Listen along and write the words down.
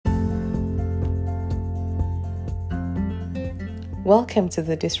Welcome to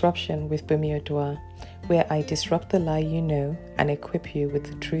The Disruption with Bumi Odua, where I disrupt the lie you know and equip you with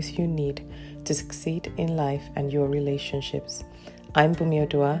the truth you need to succeed in life and your relationships. I'm Bumi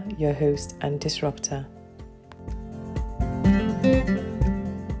Odua, your host and disruptor.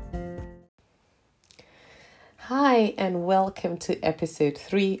 Hi, and welcome to episode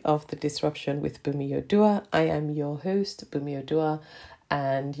 3 of The Disruption with Bumi Odua. I am your host, Bumi Odua,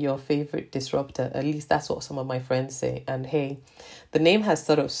 and your favorite disruptor. At least that's what some of my friends say. And hey, the name has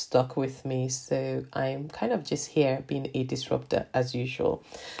sort of stuck with me, so I'm kind of just here being a disruptor as usual.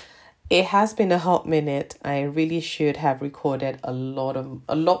 It has been a hot minute. I really should have recorded a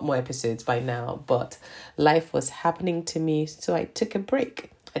lot more episodes by now, but life was happening to me, so I took a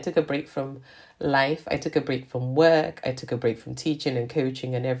break. I took a break from life. I took a break from work. I took a break from teaching and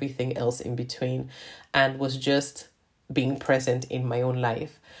coaching and everything else in between, and was just being present in my own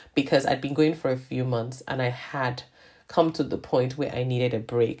life, because I'd been going for a few months and I had come to the point where I needed a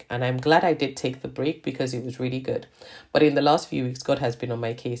break. And I'm glad I did take the break because it was really good. But in the last few weeks, God has been on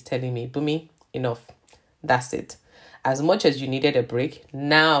my case telling me, Bumi, enough. That's it. As much as you needed a break,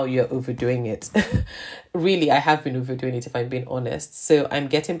 now you're overdoing it. Really, I have been overdoing it, if I'm being honest. So I'm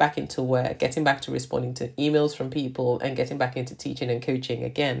getting back into work, getting back to responding to emails from people, and getting back into teaching and coaching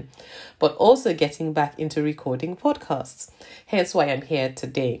again. But also getting back into recording podcasts. Hence why I'm here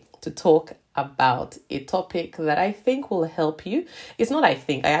today to talk about a topic that I think will help you. It's not I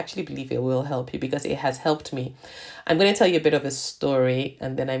actually believe it will help you because it has helped me. I'm going to tell you a bit of a story,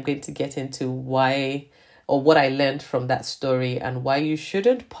 and then I'm going to get into why or what I learned from that story and why you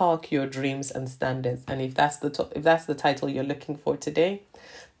shouldn't park your dreams and standards. And if that's the title you're looking for today,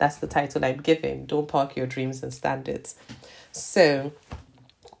 that's the title I'm giving. Don't park your dreams and standards. So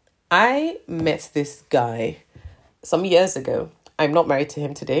I met this guy some years ago. I'm not married to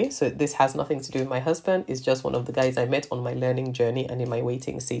him today, so this has nothing to do with my husband. It's just one of the guys I met on my learning journey and in my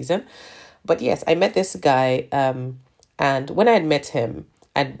waiting season. But yes, I met this guy, and when I had met him,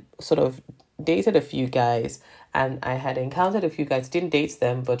 I'd sort of dated a few guys, and I had encountered a few guys. Didn't date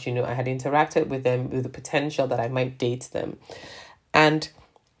them, but I had interacted with them with the potential that I might date them. And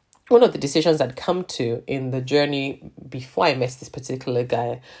one of the decisions I'd come to in the journey before I met this particular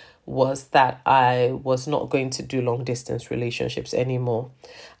guy was that I was not going to do long distance relationships anymore.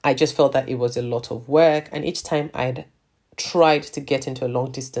 I just felt that it was a lot of work, and each time I'd tried to get into a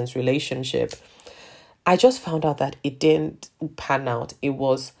long distance relationship, I just found out that it didn't pan out. It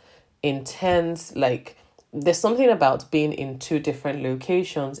was intense. Like, there's something about being in two different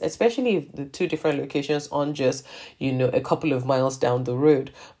locations, especially if the two different locations aren't just a couple of miles down the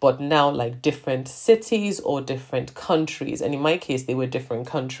road, but now like different cities or different countries. And in my case, they were different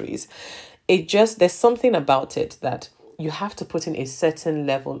countries. There's something about it that you have to put in a certain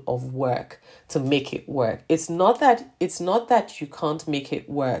level of work to make it work. It's not that you can't make it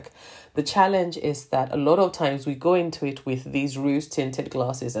work. The challenge is that a lot of times we go into it with these rose-tinted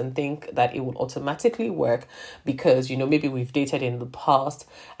glasses and think that it will automatically work because, maybe we've dated in the past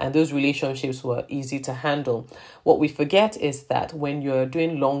and those relationships were easy to handle. What we forget is that when you're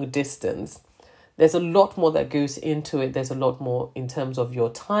doing long distance, there's a lot more that goes into it. There's a lot more in terms of your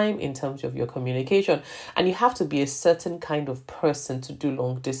time, in terms of your communication, and you have to be a certain kind of person to do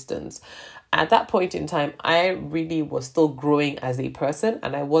long distance. At that point in time, I really was still growing as a person,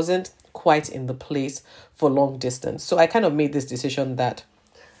 and I wasn't quite in the place for long distance. So I kind of made this decision that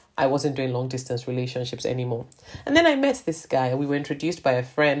I wasn't doing long distance relationships anymore. And then I met this guy. We were introduced by a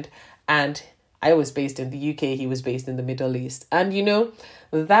friend, and I was based in the UK. He was based in the Middle East. And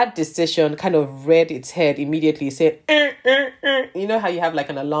that decision kind of reared its head immediately, said, you know how you have like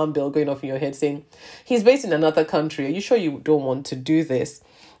an alarm bell going off in your head saying, he's based in another country. Are you sure you don't want to do this?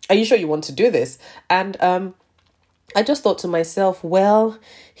 Are you sure you want to do this? And I just thought to myself, well,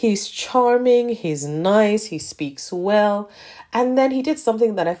 he's charming, he's nice, he speaks well. And then he did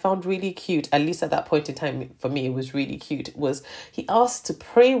something that I found really cute, at least at that point in time. For me, it was really cute. He asked to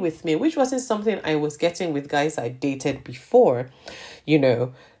pray with me, which wasn't something I was getting with guys I dated before.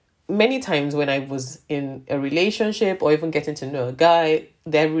 Many times when I was in a relationship or even getting to know a guy,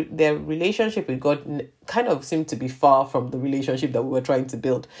 their relationship with God kind of seemed to be far from the relationship that we were trying to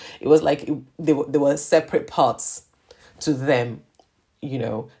build. It was like there were separate parts to them,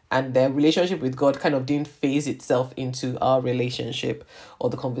 and their relationship with God kind of didn't phase itself into our relationship or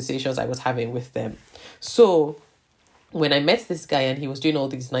the conversations I was having with them. So when I met this guy and he was doing all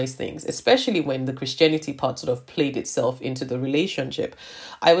these nice things, especially when the Christianity part sort of played itself into the relationship,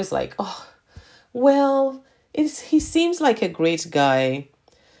 I was like, oh, well, he seems like a great guy.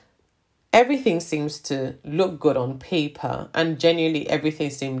 Everything seems to look good on paper, and genuinely everything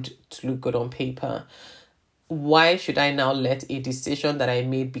seemed to look good on paper. why should I now let a decision that I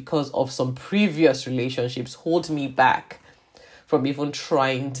made because of some previous relationships hold me back from even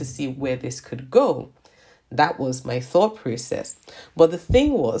trying to see where this could go? That was my thought process. But the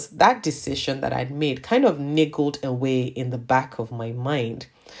thing was, that decision that I'd made kind of niggled away in the back of my mind.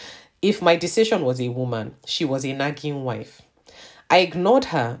 If my decision was a woman, she was a nagging wife. I ignored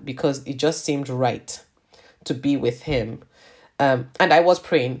her because it just seemed right to be with him. And I was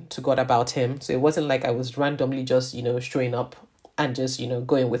praying to God about him. So it wasn't like I was randomly just, showing up and just,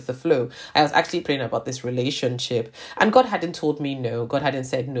 going with the flow. I was actually praying about this relationship. And God hadn't told me no. God hadn't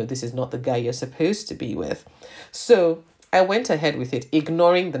said, no, this is not the guy you're supposed to be with. So I went ahead with it,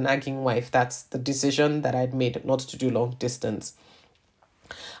 ignoring the nagging wife. That's the decision that I'd made not to do long distance.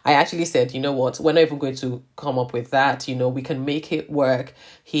 I actually said, you know what, we're not even going to come up with that. We can make it work.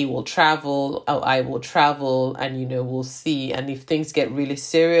 He will travel, I will travel, and, we'll see. And if things get really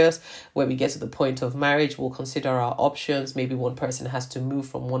serious, where we get to the point of marriage, we'll consider our options. Maybe one person has to move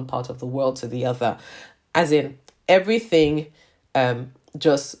from one part of the world to the other. As in, everything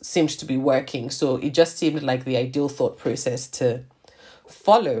just seemed to be working. So it just seemed like the ideal thought process to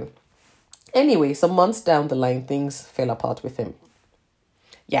follow. Anyway, some months down the line, things fell apart with him.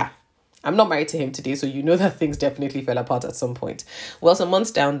 Yeah, I'm not married to him today, so you know that things definitely fell apart at some point. Well, some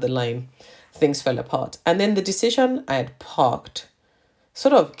months down the line, things fell apart. And then the decision I had parked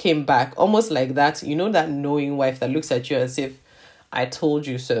sort of came back, almost like that, that knowing wife that looks at you as if I told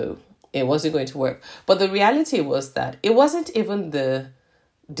you so. It wasn't going to work. But the reality was that it wasn't even the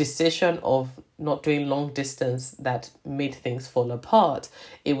decision of not doing long distance that made things fall apart.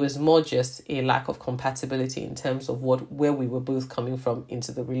 It was more just a lack of compatibility in terms of where we were both coming from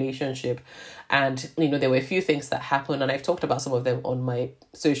into the relationship. And there were a few things that happened, and I've talked about some of them on my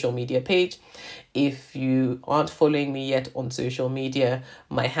social media page. If you aren't following me yet on social media,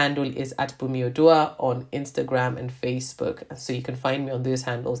 my handle is @BumiOdua on Instagram and Facebook, so you can find me on those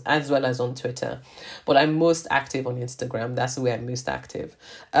handles as well as on Twitter. But I'm most active on Instagram. That's where I'm most active.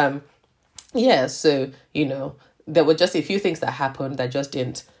 So, there were just a few things that happened that just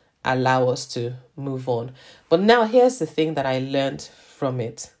didn't allow us to move on. But now here's the thing that I learned from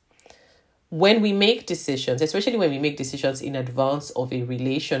it. When we make decisions, especially when we make decisions in advance of a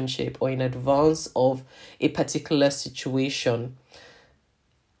relationship or in advance of a particular situation,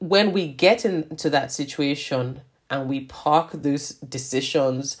 when we get into that situation and we park those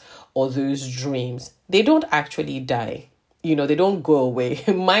decisions or those dreams, they don't actually die. They don't go away.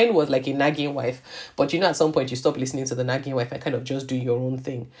 Mine was like a nagging wife. But at some point you stop listening to the nagging wife and kind of just do your own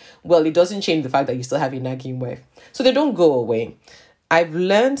thing. Well, it doesn't change the fact that you still have a nagging wife. So they don't go away. I've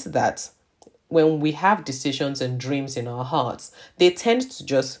learned that when we have decisions and dreams in our hearts, they tend to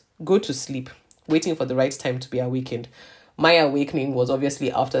just go to sleep, waiting for the right time to be awakened. My awakening was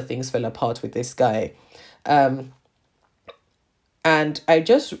obviously after things fell apart with this guy. And I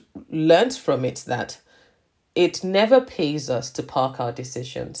just learned from it that it never pays us to park our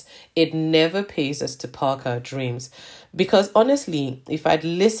decisions. It never pays us to park our dreams. Because honestly, if I'd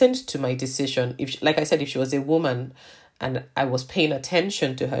listened to my decision, if she was a woman and I was paying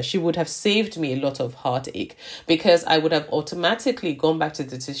attention to her, she would have saved me a lot of heartache, because I would have automatically gone back to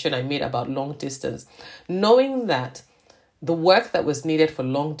the decision I made about long distance, knowing that the work that was needed for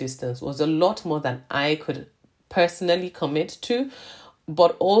long distance was a lot more than I could personally commit to.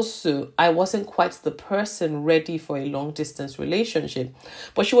 But also, I wasn't quite the person ready for a long distance relationship.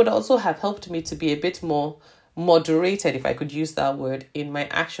 But she would also have helped me to be a bit more moderated, if I could use that word, in my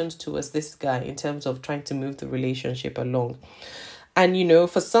actions towards this guy in terms of trying to move the relationship along. And,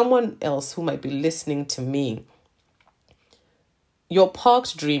 for someone else who might be listening to me, your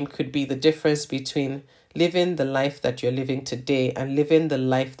parked dream could be the difference between living the life that you're living today and living the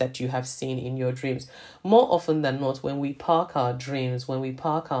life that you have seen in your dreams. More often than not, when we park our dreams, when we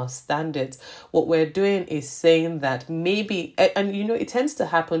park our standards, what we're doing is saying that maybe, and it tends to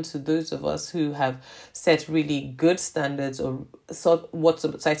happen to those of us who have set really good standards, or what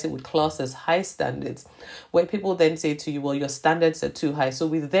society would class as high standards, where people then say to you, well, your standards are too high. So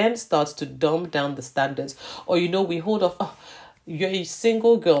we then start to dumb down the standards, or, we hold off, you're a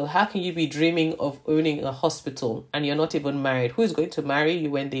single girl. How can you be dreaming of owning a hospital and you're not even married? Who's going to marry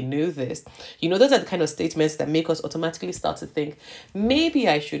you when they know this? Those are the kind of statements that make us automatically start to think, maybe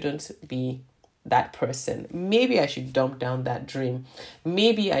I shouldn't be that person. Maybe I should dump down that dream.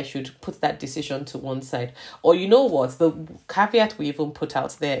 Maybe I should put that decision to one side. Or the caveat we even put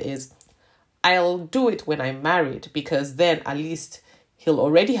out there is, I'll do it when I'm married, because then at least he'll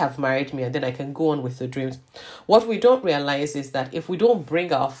already have married me and then I can go on with the dreams. What we don't realize is that if we don't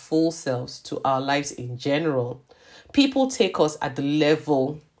bring our full selves to our lives in general, people take us at the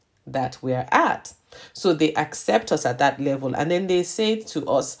level that we're at. So they accept us at that level. And then they say to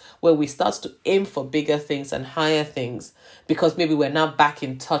us, when we start to aim for bigger things and higher things, because maybe we're now back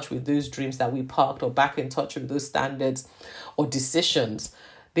in touch with those dreams that we parked, or back in touch with those standards or decisions,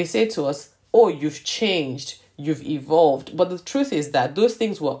 they say to us, oh, you've changed, you've evolved. But the truth is that those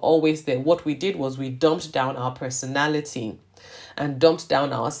things were always there. What we did was we dumped down our personality and dumped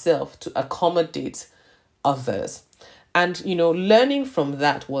down ourselves to accommodate others. And, learning from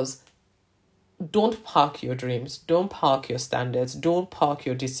that was, don't park your dreams, don't park your standards, don't park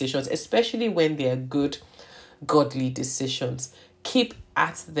your decisions, especially when they are good, godly decisions. Keep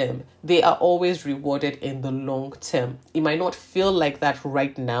at them. They are always rewarded in the long term. It might not feel like that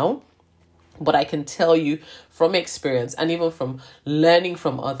right now, but I can tell you from experience and even from learning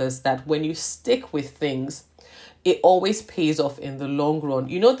from others that when you stick with things, it always pays off in the long run.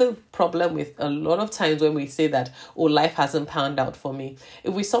 The problem with a lot of times when we say that, oh, life hasn't panned out for me.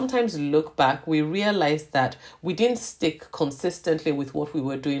 If we sometimes look back, we realize that we didn't stick consistently with what we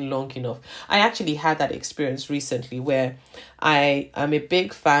were doing long enough. I actually had that experience recently where I am a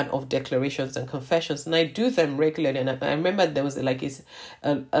big fan of declarations and confessions, and I do them regularly. And I remember there was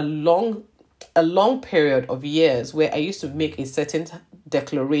a long period of years where I used to make a certain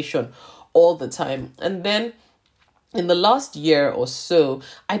declaration all the time. And then in the last year or so,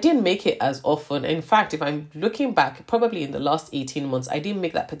 I didn't make it as often. In fact, if I'm looking back, probably in the last 18 months, I didn't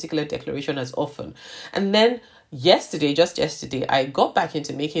make that particular declaration as often. And then just yesterday, I got back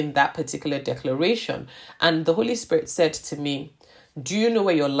into making that particular declaration. And the Holy Spirit said to me, do you know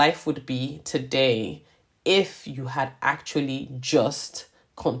where your life would be today if you had actually just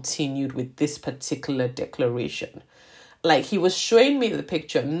continued with this particular declaration? Like, he was showing me the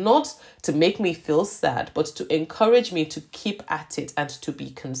picture, not to make me feel sad, but to encourage me to keep at it and to be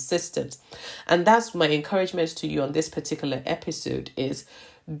consistent. And that's my encouragement to you on this particular episode is,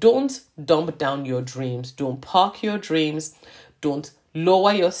 don't dump down your dreams. Don't park your dreams. Don't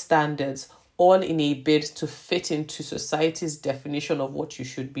lower your standards, all in a bid to fit into society's definition of what you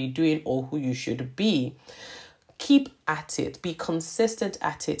should be doing or who you should be. Keep at it. Be consistent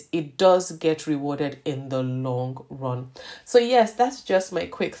at it. It does get rewarded in the long run. So yes, that's just my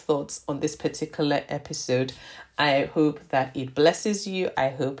quick thoughts on this particular episode. I hope that it blesses you. I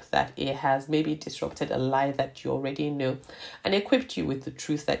hope that it has maybe disrupted a lie that you already know and equipped you with the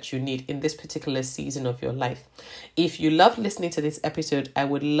truth that you need in this particular season of your life. If you love listening to this episode, I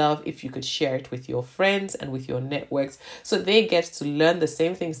would love if you could share it with your friends and with your networks so they get to learn the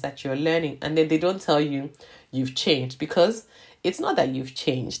same things that you're learning, and then they don't tell you you've changed, because it's not that you've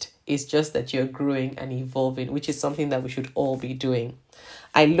changed. It's just that you're growing and evolving, which is something that we should all be doing.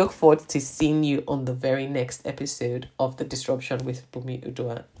 I look forward to seeing you on the very next episode of The Disruption with Bumi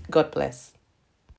Udua. God bless.